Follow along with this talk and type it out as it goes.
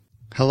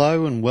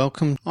Hello and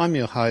welcome. I'm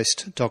your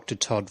host, Dr.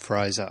 Todd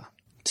Fraser.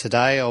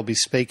 Today I'll be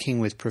speaking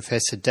with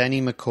Professor Danny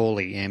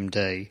McAuley,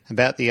 MD,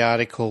 about the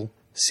article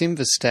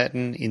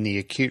Simvastatin in the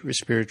Acute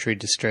Respiratory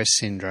Distress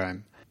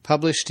Syndrome,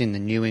 published in the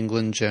New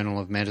England Journal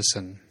of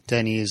Medicine.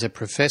 Danny is a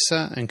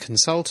professor and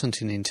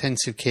consultant in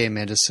intensive care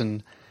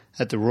medicine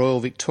at the Royal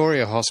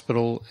Victoria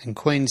Hospital and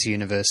Queen's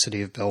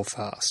University of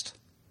Belfast.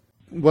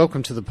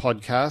 Welcome to the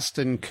podcast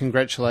and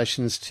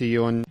congratulations to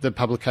you on the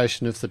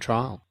publication of the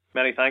trial.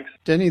 Many thanks.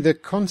 Danny, the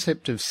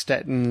concept of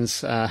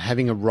statins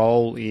having a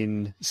role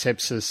in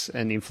sepsis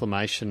and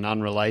inflammation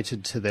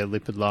unrelated to their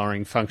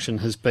lipid-lowering function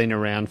has been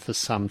around for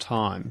some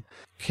time.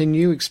 Can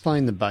you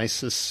explain the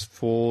basis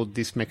for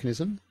this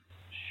mechanism?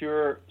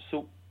 Sure.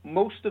 So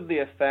most of the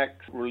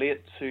effects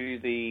relate to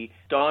the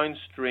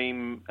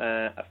downstream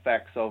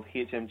effects of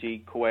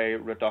HMG-CoA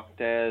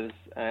reductase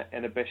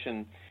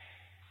inhibition.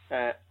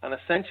 And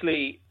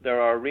essentially,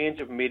 there are a range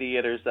of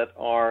mediators that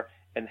are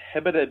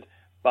inhibited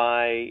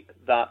by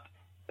that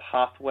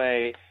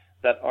pathway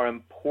that are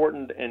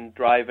important in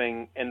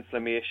driving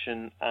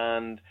inflammation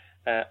and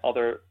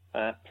other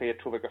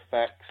pleiotropic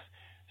effects.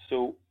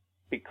 So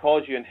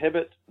because you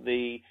inhibit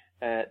the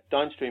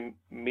downstream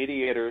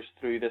mediators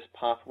through this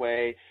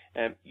pathway,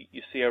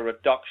 you see a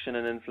reduction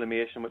in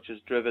inflammation, which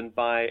is driven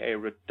by a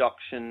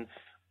reduction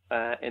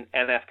in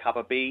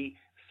NF-kappa B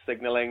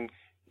signaling.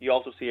 You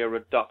also see a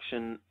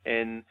reduction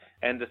in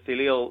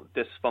endothelial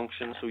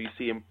dysfunction, so you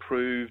see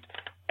improved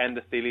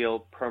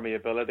endothelial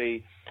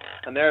permeability,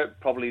 and they're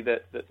probably the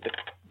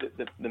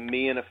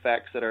main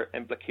effects that are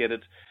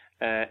implicated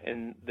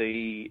in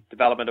the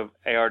development of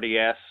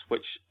ARDS,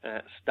 which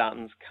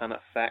statins can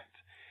affect.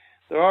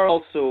 There are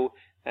also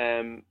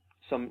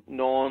some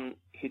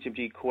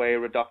non-HMG-CoA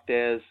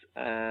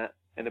reductase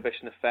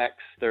inhibition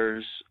effects.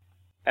 There's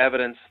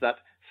evidence that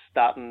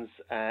statins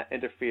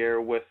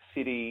interfere with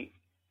CD11A,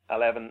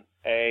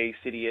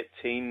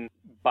 CD18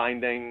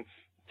 binding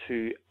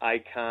to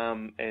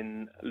ICAM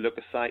in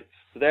leukocytes.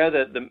 So they're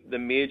the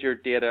major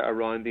data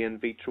around the in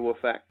vitro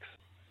effects.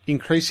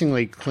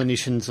 Increasingly,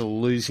 clinicians are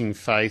losing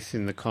faith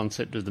in the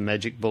concept of the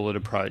magic bullet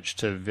approach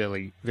to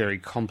very, very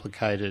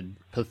complicated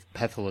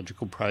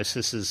pathological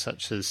processes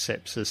such as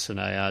sepsis and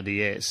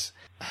ARDS.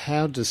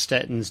 How do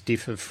statins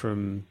differ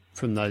from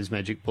those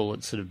magic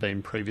bullets that have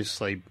been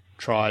previously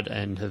tried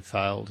and have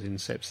failed in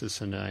sepsis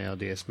and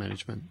ARDS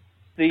management?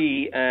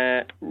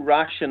 The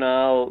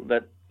rationale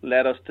that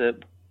led us to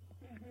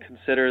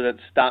consider that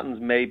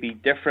statins may be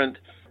different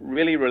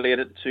really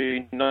related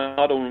to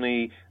not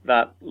only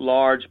that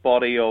large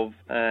body of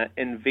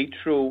in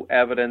vitro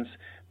evidence,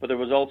 but there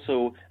was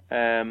also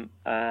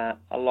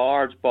a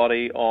large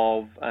body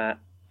of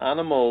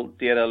animal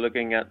data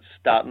looking at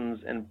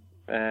statins in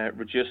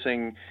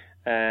reducing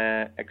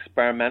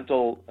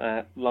experimental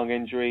lung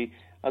injury,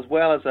 as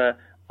well as a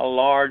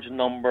large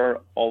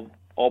number of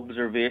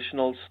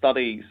observational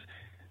studies.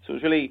 So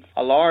it's really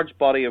a large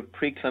body of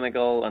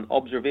preclinical and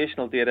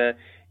observational data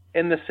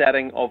in the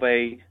setting of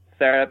a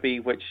therapy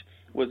which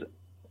was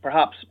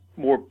perhaps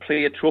more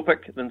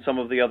pleiotropic than some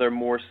of the other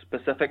more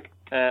specific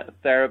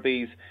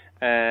therapies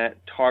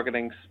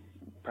targeting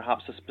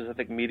perhaps a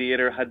specific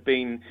mediator had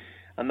been.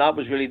 And that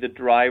was really the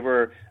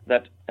driver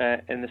that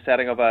in the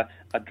setting of a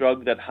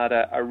drug that had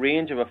a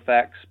range of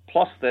effects,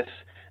 plus this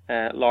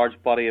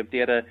large body of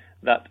data,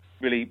 that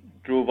really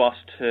drove us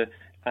to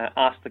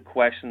ask the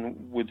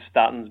question, would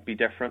statins be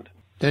different?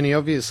 Danny,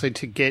 obviously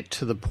to get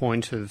to the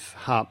point of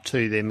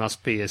HARP2, there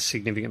must be a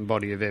significant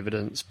body of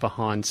evidence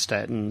behind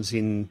statins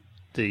in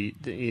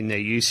their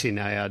use in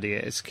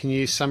ARDS. Can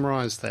you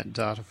summarise that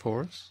data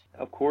for us?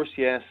 Of course,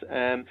 yes.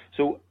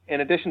 So in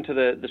addition to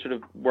the sort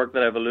of work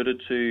that I've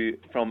alluded to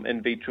from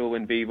in vitro,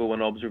 in vivo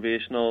and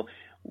observational,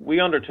 we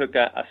undertook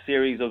a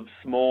series of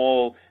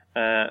small,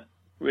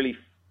 really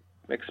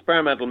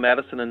experimental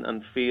medicine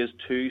and phase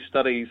 2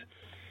 studies.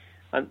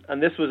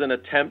 And this was an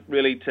attempt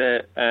really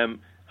to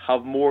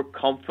have more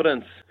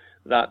confidence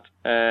that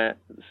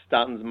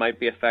statins might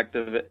be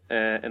effective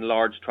in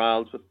large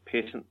trials with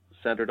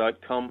patient-centered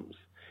outcomes.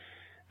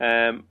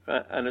 And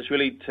it's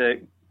really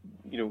to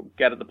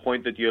get at the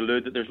point that you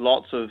allude that there's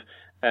lots of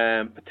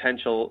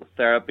potential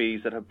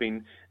therapies that have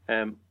been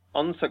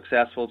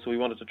unsuccessful, so we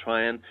wanted to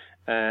try and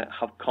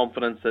have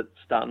confidence that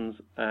statins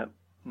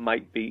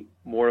might be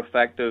more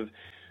effective.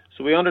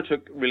 So we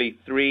undertook really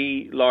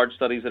three large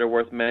studies that are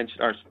worth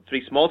mentioning, or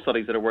three small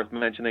studies that are worth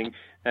mentioning.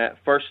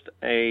 First,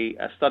 a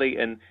study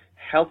in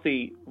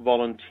healthy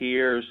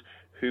volunteers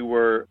who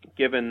were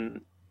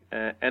given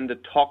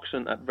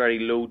endotoxin at very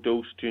low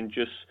dose to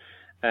induce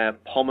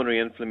pulmonary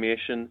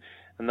inflammation,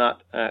 and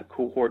that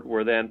cohort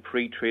were then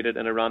pre-treated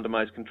in a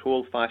randomized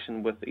controlled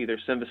fashion with either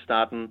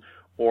simvastatin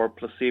or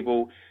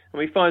placebo. And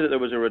we found that there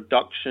was a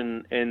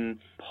reduction in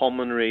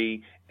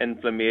pulmonary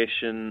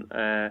inflammation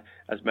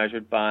as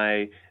measured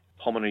by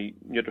pulmonary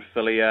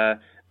neutrophilia,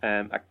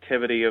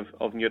 activity of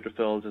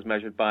neutrophils as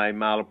measured by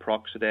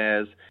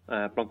myeloperoxidase,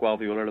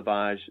 bronchoalveolar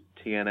lavage,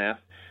 TNF.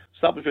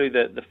 So that was really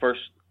the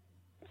first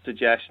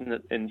suggestion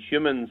that in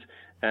humans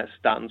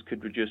statins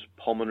could reduce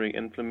pulmonary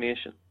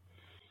inflammation.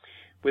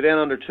 We then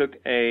undertook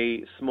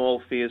a small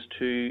phase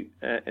 2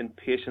 in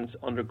patients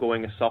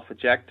undergoing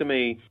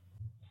esophagectomy.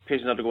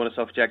 Patients undergoing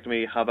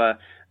esophagectomy have a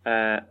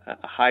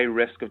high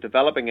risk of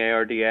developing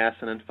ARDS,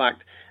 and in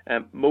fact,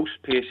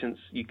 most patients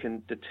you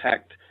can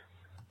detect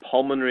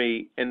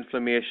pulmonary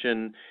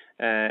inflammation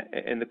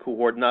in the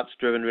cohort, and that's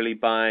driven really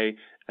by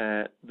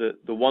the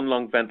one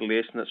lung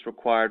ventilation that's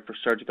required for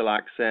surgical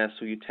access.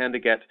 So you tend to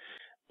get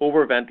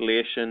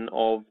overventilation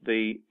of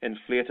the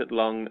inflated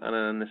lung and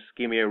an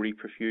ischemia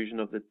reperfusion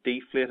of the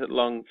deflated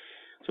lung.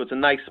 So it's a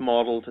nice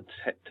model to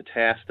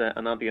test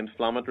an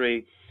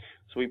anti-inflammatory.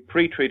 So we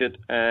pre-treated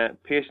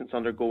patients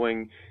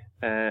undergoing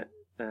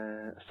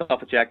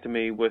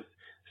esophagectomy with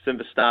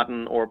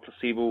Simvastatin or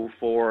placebo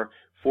for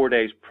 4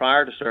 days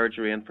prior to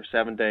surgery and for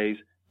 7 days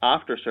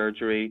after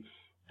surgery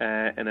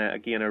in a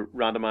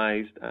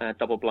randomized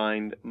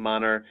double-blind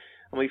manner.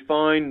 And we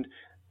found,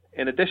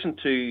 in addition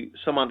to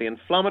some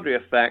anti-inflammatory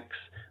effects,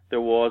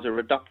 there was a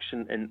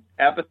reduction in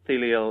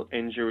epithelial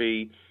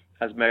injury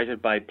as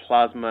measured by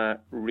plasma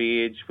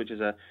RAGE, which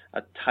is a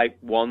type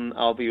 1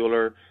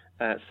 alveolar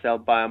cell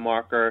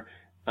biomarker,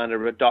 and a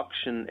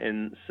reduction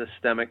in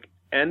systemic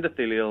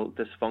endothelial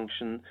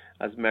dysfunction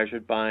as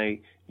measured by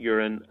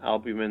urine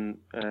albumin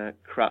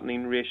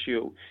creatinine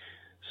ratio.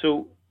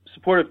 So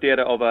supportive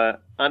data of an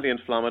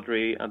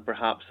anti-inflammatory and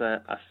perhaps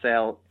a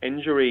cell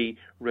injury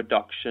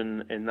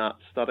reduction in that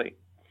study.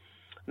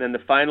 And then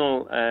the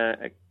final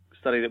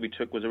study that we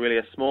took was really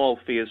a small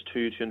phase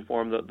 2 to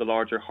inform the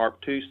larger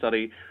HARP2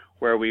 study,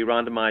 where we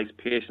randomized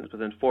patients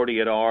within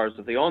 48 hours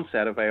of the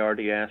onset of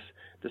ARDS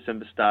to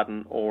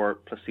Simvastatin or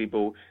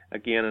placebo,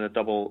 again in a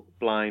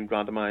double-blind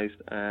randomized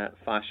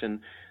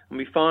fashion. And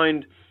we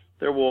found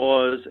there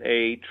was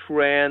a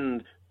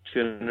trend to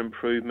an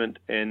improvement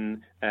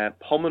in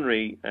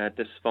pulmonary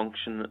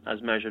dysfunction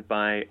as measured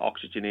by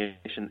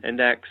oxygenation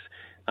index,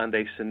 and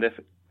a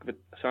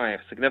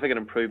significant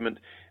improvement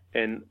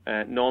in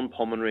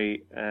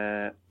non-pulmonary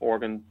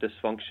organ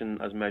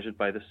dysfunction as measured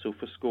by the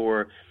SOFA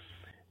score.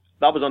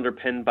 That was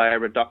underpinned by a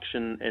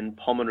reduction in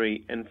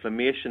pulmonary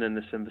inflammation in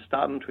the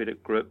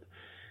Simvastatin-treated group.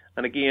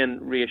 And again,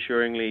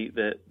 reassuringly,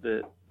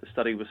 the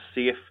study was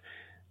safe,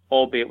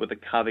 albeit with the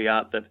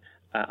caveat that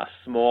a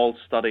small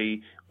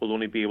study will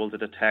only be able to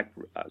detect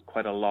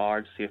quite a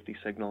large safety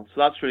signal.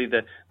 So that's really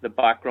the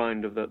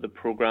background of the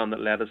program that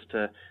led us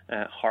to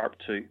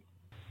HARP2.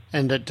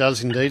 And it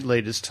does indeed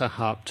lead us to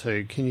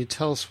HARP2. Can you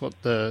tell us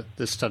what the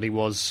study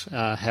was,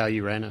 how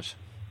you ran it?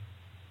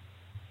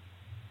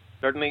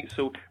 Certainly.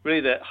 So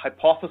really the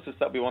hypothesis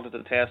that we wanted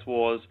to test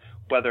was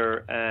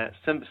whether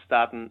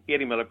Simvastatin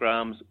 80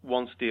 milligrams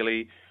once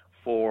daily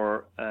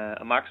for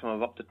a maximum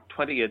of up to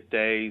 28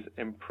 days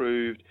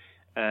improved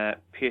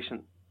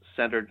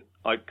patient-centered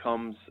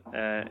outcomes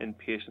in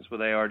patients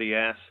with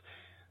ARDS.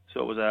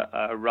 So it was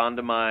a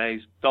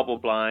randomized,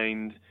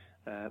 double-blind,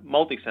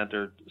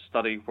 multi-centered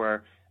study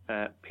where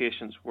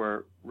patients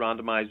were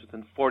randomized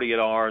within 48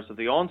 hours of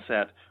the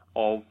onset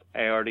of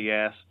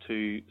ARDS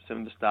to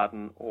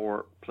Simvastatin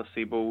or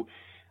placebo.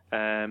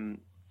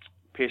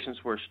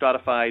 Patients were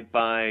stratified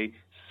by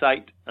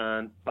site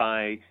and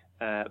by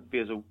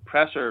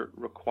vasopressor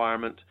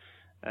requirement.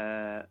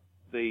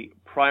 The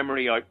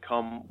primary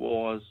outcome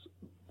was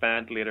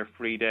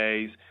ventilator-free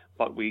days,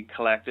 but we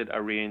collected a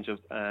range of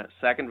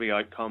secondary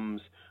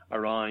outcomes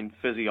around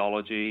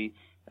physiology,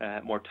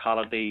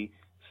 mortality,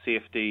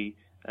 safety,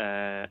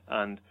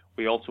 and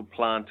we also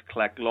plan to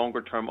collect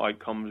longer-term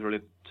outcomes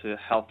related to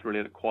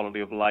health-related quality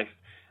of life,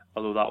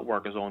 although that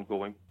work is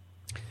ongoing.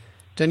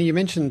 Danny, you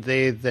mentioned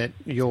there that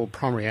your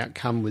primary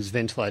outcome was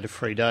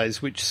ventilator-free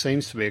days, which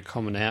seems to be a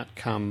common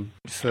outcome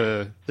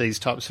for these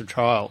types of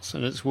trials,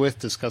 and it's worth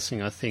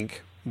discussing, I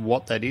think,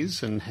 what that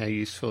is and how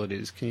useful it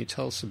is. Can you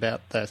tell us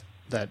about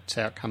that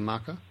outcome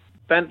marker?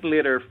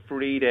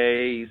 Ventilator-free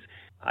days,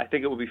 I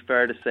think it would be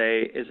fair to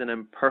say, is an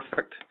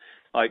imperfect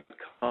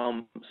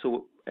outcome.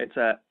 So it's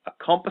a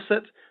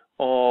composite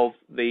of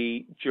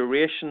the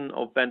duration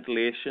of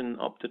ventilation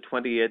up to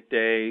 28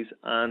 days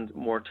and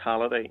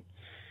mortality.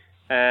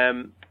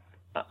 And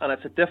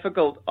it's a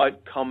difficult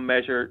outcome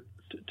measure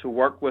to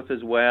work with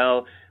as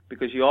well,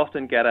 because you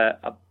often get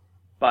a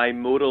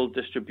bimodal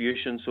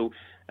distribution. So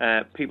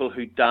people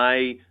who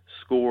die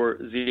score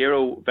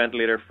 0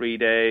 ventilator-free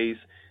days,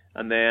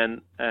 and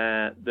then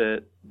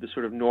the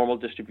sort of normal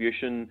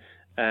distribution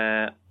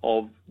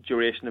of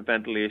duration of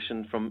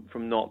ventilation from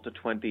 0 to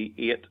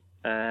 28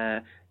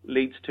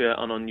 leads to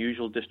an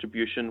unusual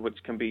distribution,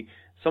 which can be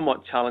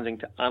somewhat challenging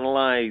to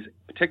analyse,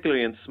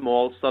 particularly in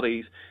small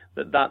studies.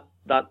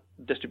 That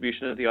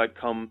distribution of the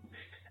outcome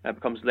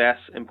becomes less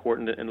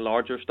important in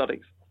larger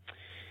studies.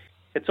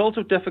 It's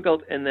also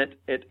difficult in that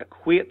it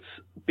equates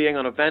being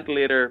on a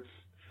ventilator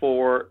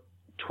for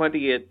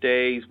 28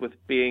 days with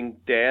being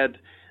dead,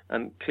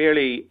 and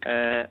clearly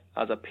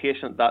as a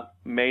patient that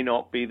may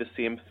not be the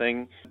same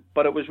thing.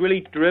 But it was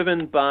really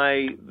driven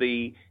by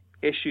the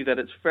issue that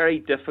it's very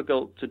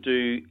difficult to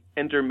do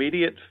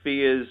intermediate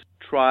phase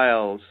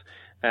trials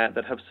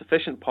that have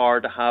sufficient power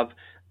to have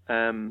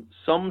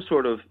some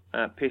sort of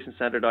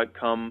patient-centered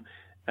outcome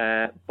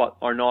but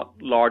are not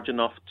large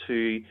enough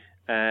to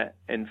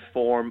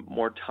inform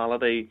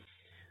mortality.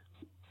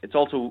 It's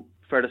also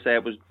fair to say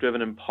it was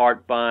driven in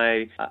part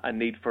by a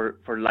need for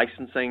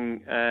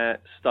licensing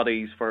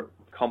studies for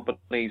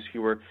companies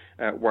who were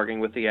working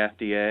with the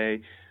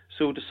FDA.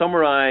 So to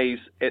summarise,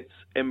 it's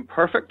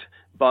imperfect,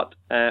 but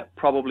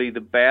probably the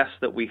best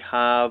that we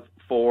have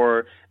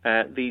for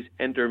these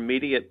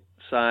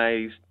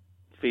intermediate-sized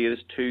phase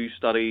 2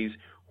 studies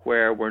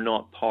where we're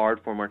not powered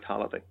for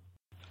mortality.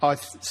 I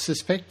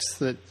suspect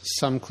that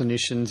some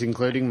clinicians,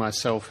 including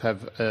myself,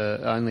 have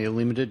only a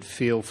limited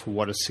feel for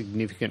what a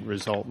significant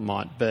result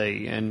might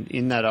be. And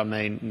in that I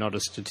mean not a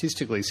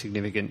statistically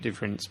significant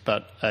difference,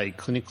 but a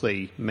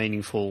clinically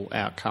meaningful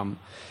outcome.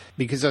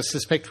 Because I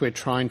suspect we're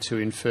trying to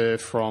infer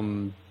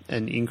from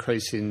an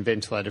increase in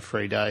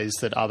ventilator-free days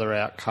that other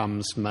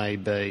outcomes may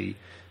be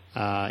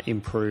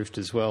improved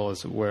as well,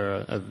 as it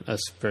were,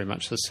 very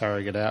much a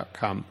surrogate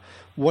outcome.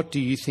 What do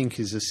you think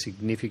is a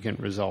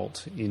significant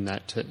result in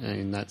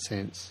that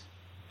sense?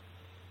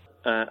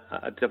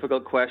 A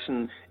difficult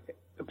question.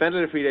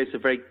 Ventilator-free days is a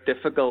very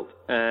difficult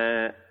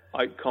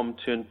outcome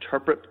to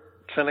interpret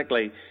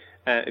clinically.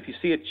 If you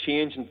see a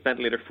change in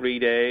ventilator-free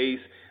days,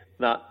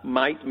 that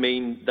might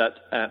mean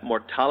that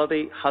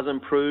mortality has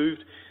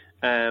improved.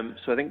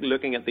 So I think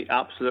looking at the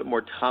absolute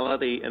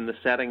mortality in the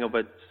setting of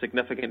a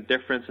significant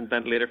difference in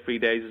ventilator-free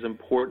days is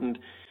important.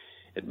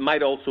 It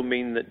might also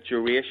mean that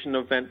duration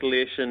of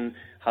ventilation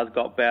has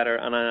got better,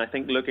 and I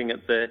think looking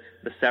at the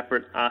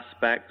separate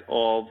aspect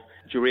of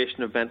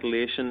duration of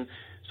ventilation.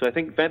 So I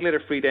think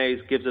ventilator-free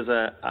days gives us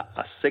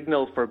a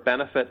signal for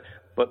benefit,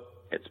 but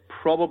it's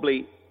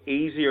probably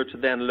easier to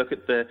then look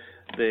at the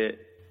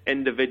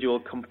individual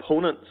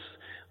components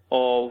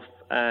of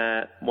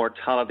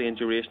mortality and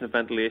duration of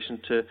ventilation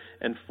to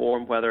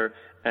inform whether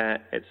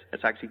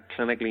it's actually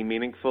clinically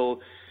meaningful.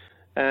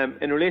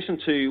 In relation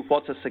to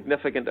what's a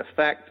significant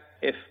effect,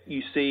 if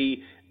you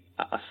see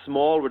a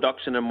small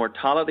reduction in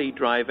mortality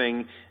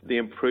driving the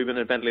improvement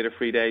in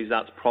ventilator-free days,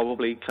 that's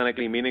probably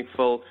clinically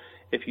meaningful.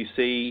 If you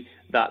see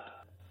that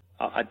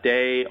a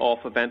day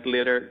off a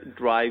ventilator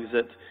drives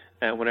it,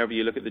 whenever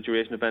you look at the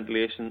duration of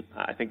ventilation,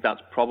 I think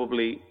that's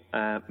probably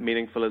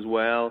meaningful as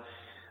well.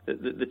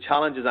 The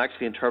challenge is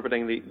actually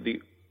interpreting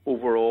the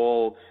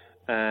overall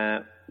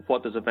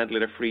what does a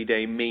ventilator-free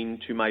day mean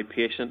to my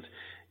patient,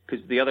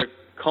 because the other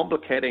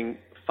complicating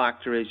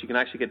factor is you can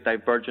actually get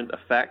divergent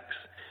effects.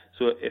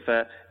 So if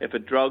a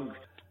drug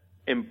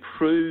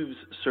improves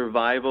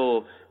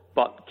survival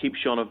but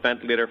keeps you on a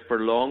ventilator for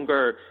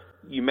longer,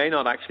 you may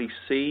not actually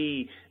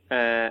see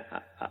a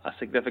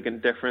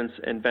significant difference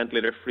in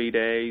ventilator-free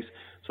days.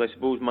 So I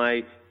suppose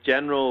my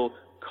general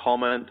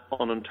comment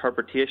on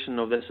interpretation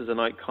of this as an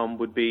outcome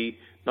would be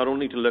not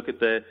only to look at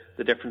the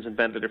difference in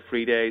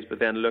ventilator-free days, but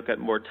then look at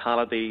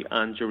mortality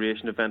and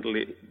duration of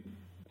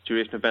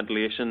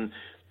ventilation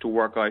to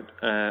work out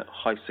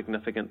how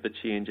significant the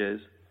change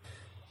is.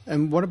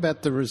 And what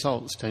about the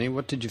results, Danny?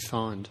 What did you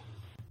find?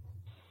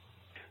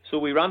 So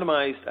we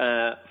randomised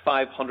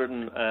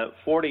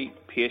 540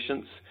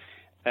 patients,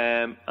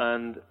 and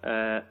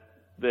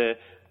the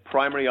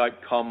primary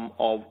outcome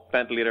of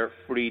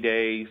ventilator-free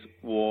days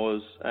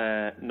was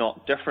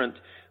not different,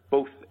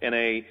 both in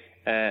a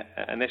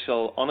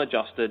initial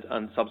unadjusted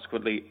and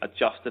subsequently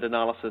adjusted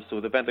analysis. So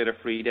the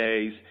ventilator-free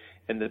days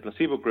in the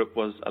placebo group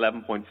was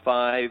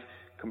 11.5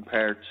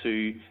 compared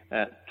to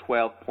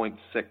 12.6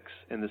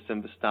 in the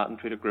Simvastatin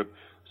treated group.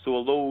 So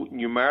although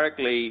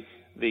numerically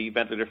the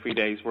ventilator-free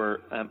days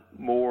were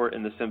more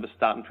in the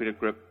Simvastatin treated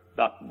group,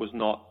 that was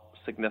not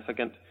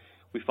significant.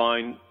 We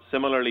found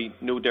similarly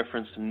no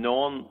difference to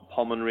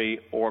non-pulmonary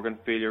organ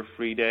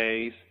failure-free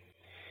days.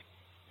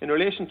 In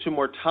relation to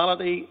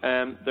mortality,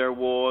 there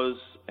was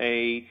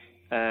a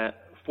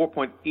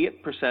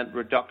 4.8%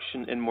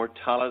 reduction in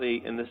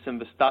mortality in the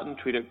Simvastatin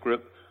treated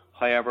group.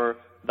 However,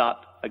 that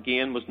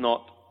again was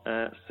not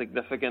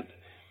significant.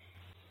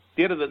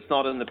 Data that's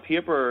not in the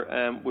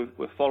paper,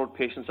 we've followed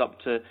patients up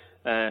to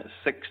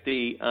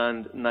 60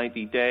 and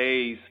 90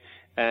 days,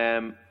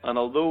 and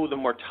although the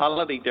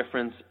mortality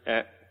difference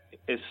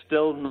is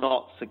still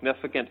not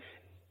significant,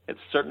 it's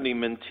certainly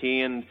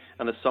maintained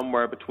and is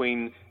somewhere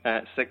between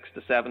 6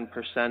 to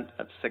 7%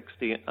 at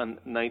 60 and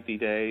 90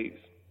 days.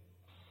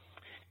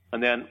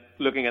 And then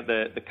looking at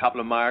the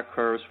Kaplan-Meier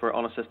curves for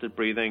unassisted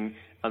breathing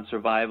and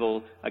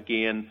survival,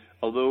 again,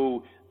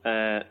 although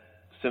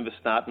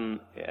Simvastatin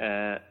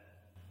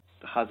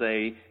has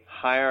a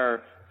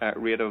higher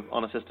rate of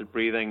unassisted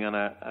breathing and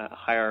a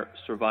higher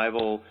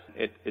survival,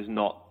 it is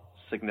not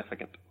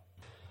significant.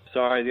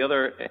 Sorry, the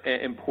other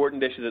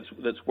important issue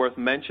that's worth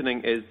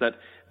mentioning is that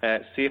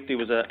safety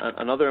was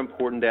another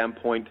important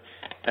endpoint,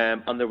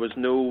 and there was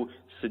no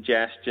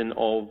suggestion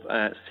of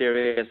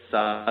serious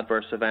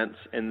adverse events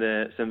in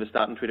the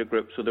Simvastatin treated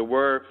group. So there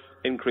were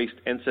increased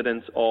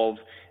incidents of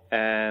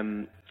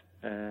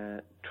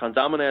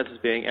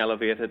transaminases being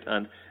elevated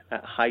and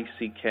high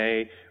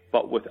CK,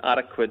 but with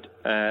adequate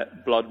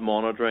blood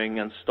monitoring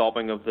and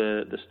stopping of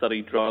the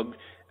study drug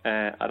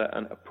at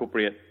an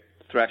appropriate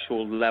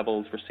threshold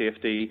levels for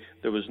safety.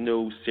 There was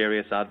no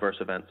serious adverse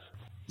events.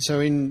 So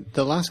in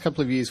the last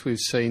couple of years, we've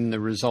seen the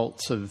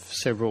results of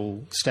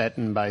several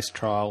statin-based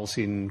trials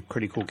in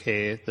critical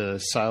care. The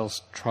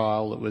SAILS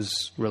trial that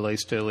was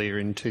released earlier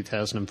in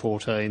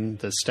 2014,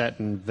 the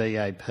statin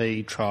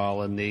VAP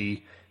trial and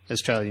the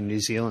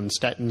Australian-New Zealand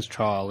statins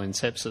trial in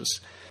sepsis.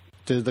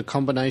 Do the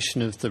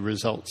combination of the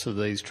results of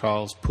these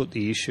trials put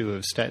the issue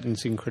of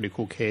statins in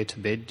critical care to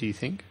bed, do you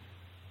think?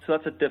 So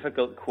that's a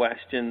difficult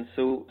question.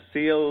 So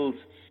SAILS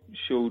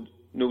showed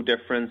no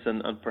difference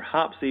and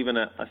perhaps even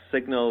a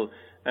signal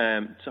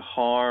to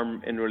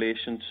harm in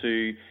relation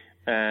to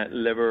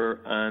liver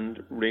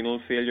and renal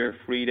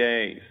failure-free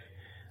days.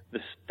 The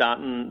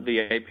statin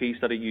VAP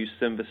study used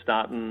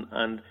Simvastatin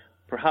and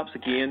perhaps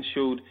again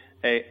showed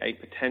a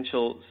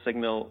potential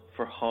signal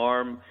for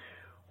harm,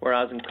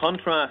 whereas in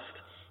contrast,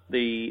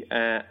 the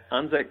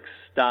ANZIC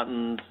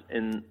statins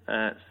in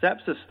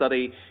sepsis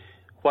study,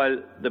 while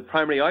the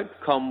primary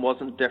outcome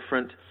wasn't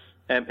different,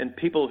 in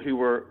people who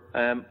were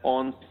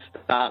on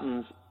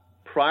statins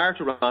prior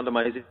to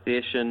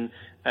randomization,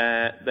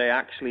 they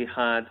actually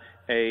had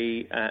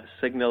a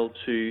signal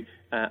to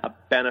a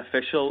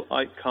beneficial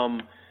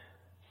outcome.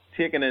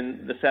 Taken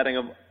in the setting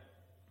of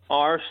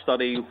our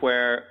study,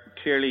 where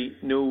clearly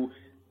no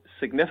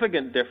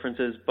significant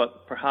differences,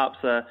 but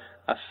perhaps a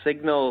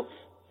signal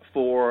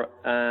for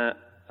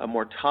a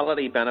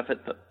mortality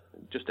benefit that,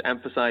 just to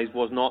emphasise,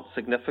 was not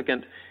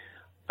significant.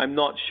 I'm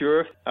not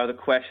sure if the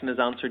question is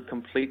answered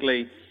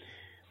completely.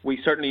 We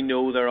certainly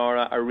know there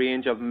are a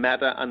range of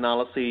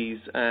meta-analyses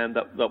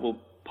that will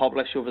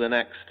publish over the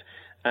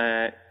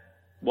next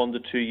 1 to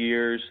 2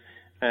 years,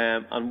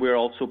 and we're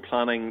also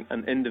planning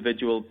an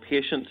individual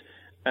patient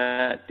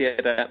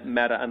data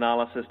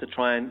meta-analysis to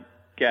try and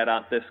get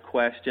at this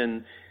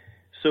question.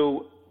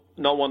 So,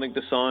 not wanting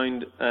to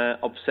sound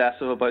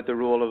obsessive about the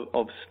role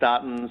of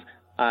statins,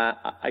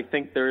 I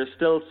think there is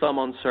still some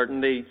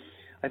uncertainty.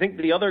 I think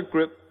the other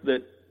group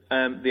that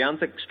the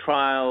ANZIC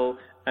trial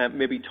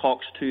maybe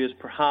talks to is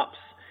perhaps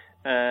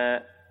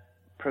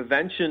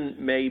prevention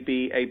may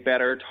be a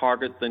better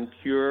target than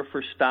cure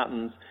for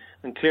statins.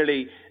 And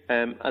clearly,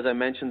 as I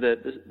mentioned,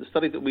 the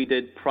study that we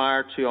did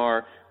prior to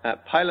our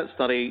pilot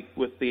study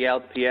with the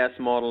LPS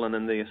model and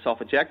in the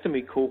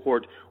esophagectomy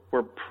cohort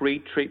were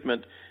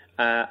pre-treatment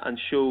and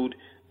showed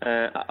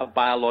a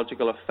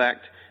biological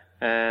effect.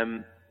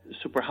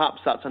 So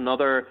perhaps that's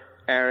another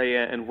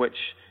area in which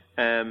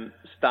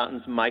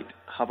statins might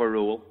have a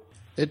role.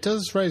 It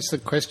does raise the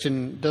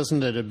question,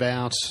 doesn't it,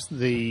 about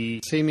the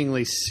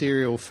seemingly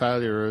serial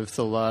failure of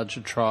the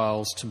larger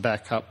trials to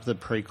back up the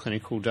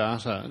preclinical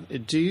data.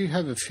 Do you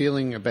have a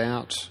feeling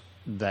about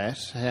that,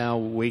 how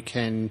we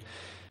can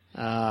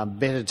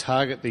better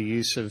target the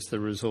use of the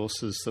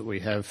resources that we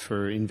have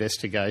for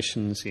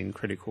investigations in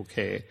critical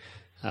care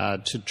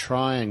to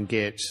try and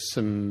get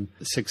some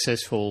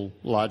successful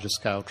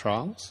larger-scale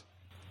trials?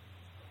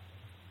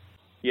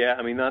 Yeah,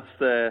 I mean, that's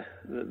the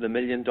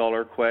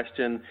million-dollar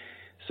question.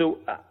 So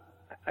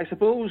I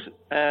suppose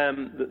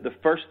the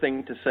first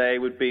thing to say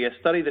would be a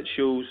study that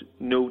shows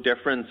no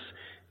difference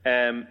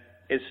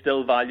is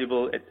still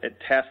valuable.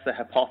 It tests the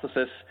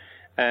hypothesis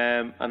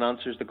and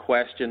answers the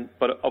question.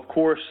 But of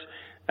course,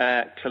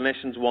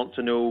 clinicians want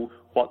to know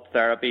what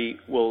therapy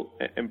will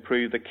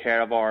improve the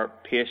care of our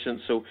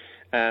patients. So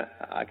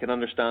I can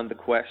understand the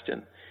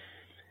question.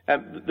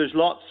 There's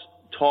lots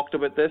talked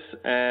about this,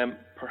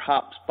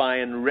 perhaps by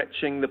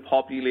enriching the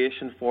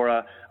population for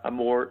a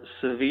more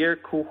severe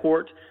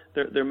cohort.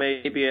 There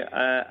may be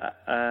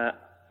a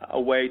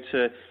way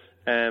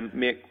to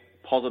make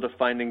positive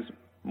findings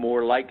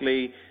more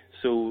likely.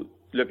 So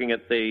looking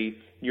at the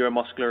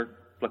neuromuscular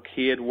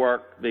blockade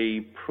work,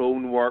 the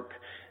prone work,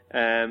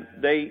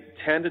 they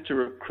tended to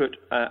recruit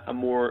a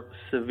more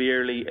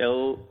severely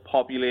ill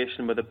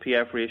population with a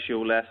PF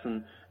ratio less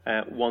than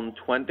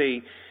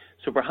 120.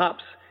 So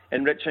perhaps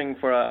enriching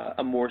for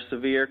a more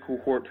severe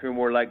cohort who are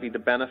more likely to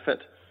benefit.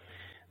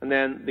 And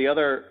then the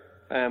other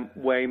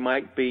way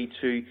might be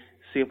to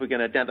see if we can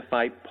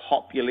identify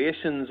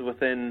populations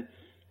within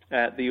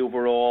the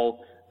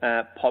overall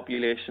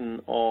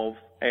population of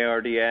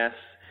ARDS.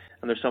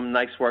 And there's some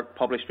nice work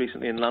published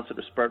recently in Lancet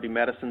Respiratory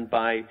Medicine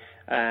by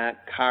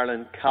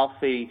Carolyn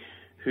Calfee,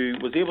 who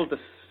was able to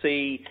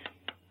see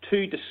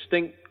two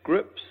distinct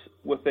groups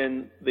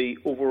within the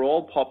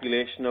overall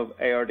population of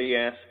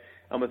ARDS.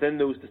 And within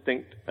those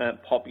distinct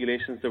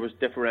populations, there was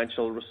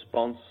differential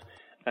response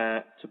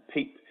to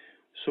PEEP.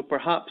 So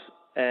perhaps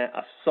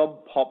a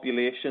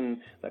subpopulation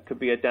that could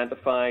be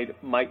identified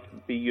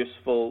might be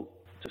useful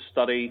to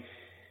study.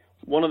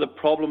 One of the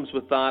problems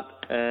with that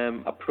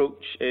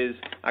approach is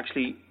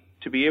actually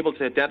to be able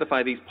to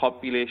identify these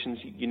populations,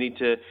 you need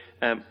to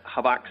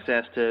have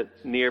access to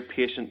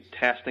near-patient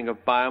testing of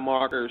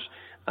biomarkers,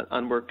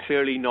 and we're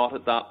clearly not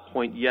at that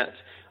point yet,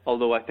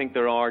 although I think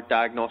there are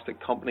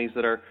diagnostic companies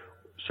that are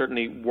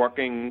certainly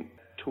working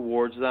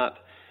towards that.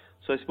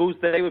 So I suppose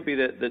they would be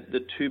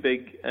the two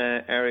big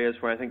areas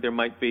where I think there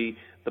might be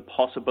the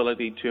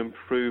possibility to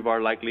improve our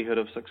likelihood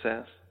of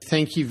success.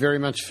 Thank you very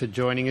much for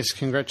joining us.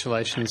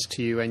 Congratulations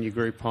to you and your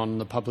group on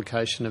the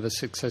publication of a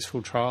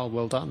successful trial.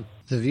 Well done.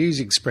 The views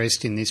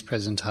expressed in this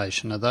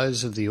presentation are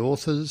those of the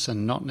authors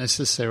and not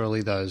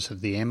necessarily those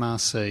of the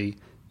MRC,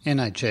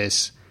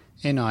 NHS,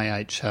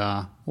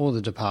 NIHR or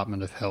the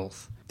Department of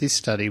Health. This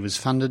study was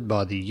funded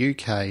by the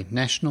UK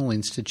National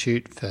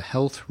Institute for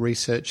Health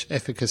Research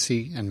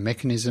Efficacy and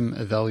Mechanism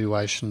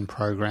Evaluation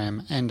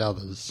Program and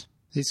others.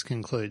 This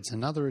concludes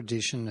another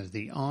edition of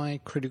the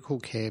Critical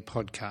Care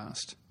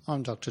podcast.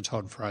 I'm Dr.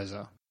 Todd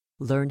Fraser.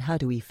 Learn how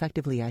to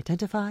effectively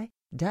identify,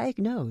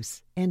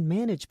 diagnose, and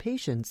manage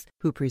patients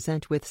who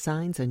present with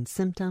signs and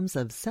symptoms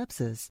of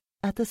sepsis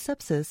at the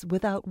Sepsis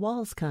Without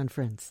Walls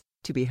Conference,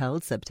 to be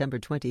held September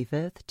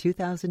 25th,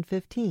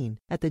 2015,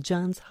 at the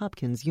Johns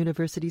Hopkins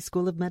University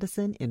School of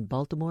Medicine in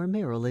Baltimore,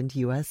 Maryland,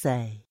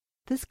 USA.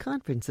 This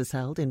conference is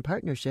held in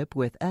partnership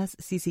with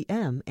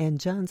SCCM and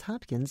Johns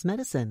Hopkins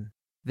Medicine.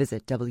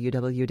 Visit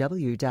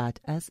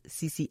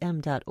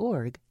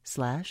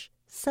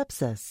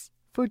www.sccm.org/sepsis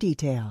for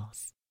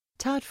details.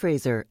 Todd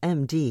Fraser,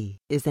 MD,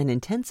 is an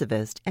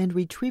intensivist and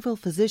retrieval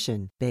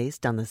physician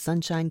based on the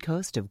Sunshine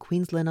Coast of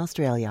Queensland,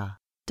 Australia.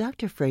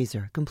 Dr.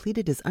 Fraser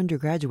completed his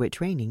undergraduate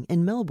training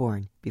in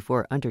Melbourne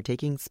before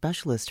undertaking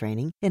specialist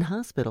training in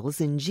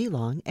hospitals in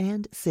Geelong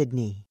and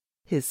Sydney.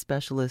 His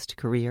specialist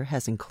career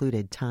has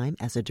included time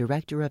as a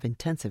Director of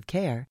Intensive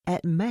Care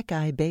at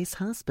McAuley Base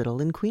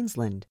Hospital in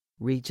Queensland,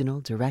 Regional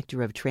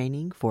Director of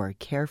Training for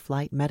Care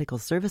Flight Medical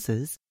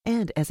Services,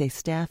 and as a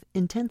staff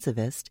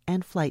intensivist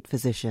and flight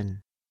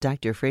physician.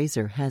 Dr.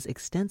 Fraser has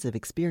extensive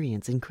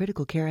experience in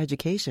critical care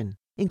education,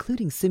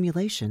 including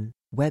simulation,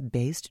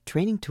 web-based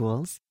training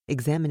tools,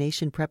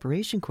 examination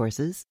preparation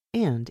courses,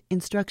 and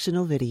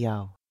instructional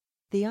video.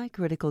 The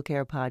iCritical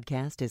Care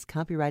podcast is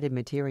copyrighted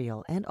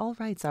material and all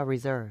rights are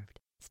reserved.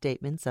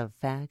 Statements of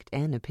fact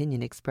and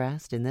opinion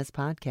expressed in this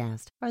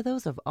podcast are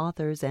those of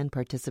authors and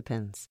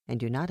participants and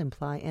do not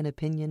imply an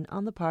opinion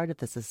on the part of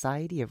the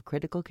Society of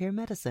Critical Care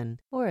Medicine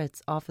or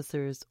its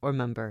officers or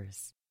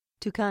members.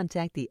 To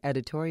contact the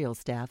editorial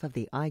staff of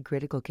the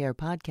iCritical Care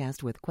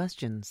podcast with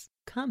questions,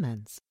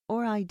 comments,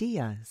 or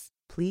ideas,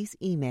 please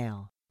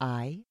email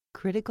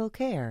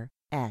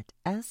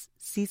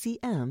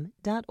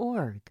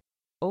icriticalcare@sccm.org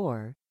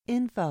or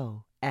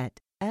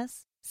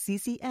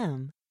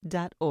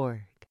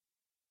info@sccm.org.